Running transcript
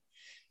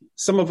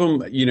some of them,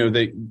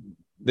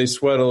 they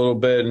sweat a little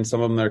bit, and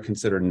some of them are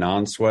considered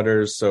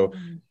non-sweaters. So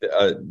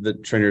the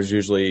trainers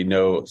usually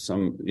know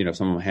some of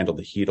them handle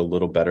the heat a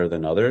little better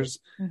than others.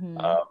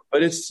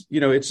 But it's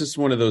just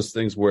one of those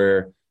things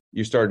where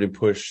you start to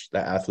push the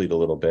athlete a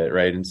little bit,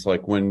 right? And so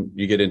like when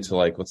you get into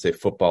like, let's say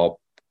football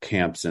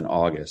camps in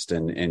August,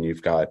 and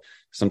you've got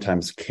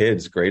sometimes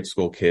kids, grade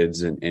school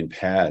kids in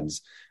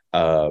pads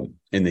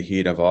in the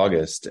heat of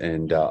August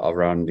and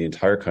around the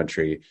entire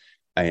country.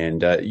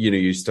 And,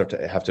 you start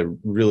to have to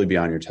really be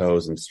on your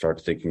toes and start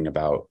thinking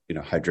about,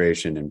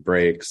 hydration and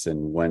breaks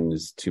and when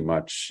is too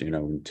much,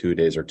 2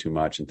 days are too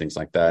much and things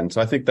like that. And so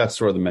I think that's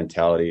sort of the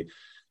mentality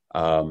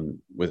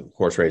with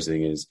horse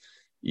racing is,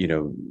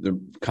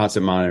 the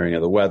constant monitoring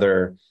of the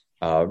weather.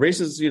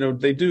 Races,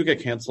 they do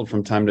get canceled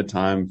from time to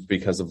time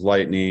because of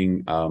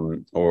lightning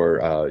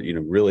or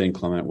really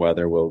inclement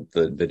weather. Well,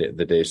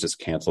 the days just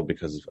canceled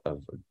because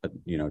of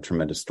a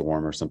tremendous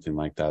storm or something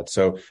like that.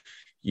 So,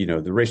 the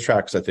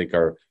racetracks, I think,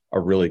 are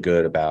really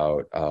good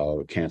about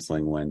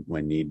canceling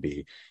when need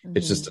be.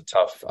 It's just a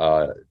tough,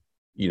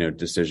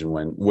 decision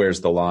where's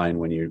the line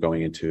when you're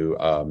going into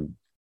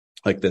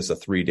like this, a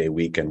 3-day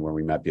weekend where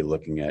we might be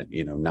looking at,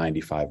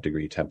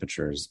 95-degree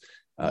temperatures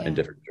in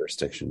different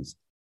jurisdictions.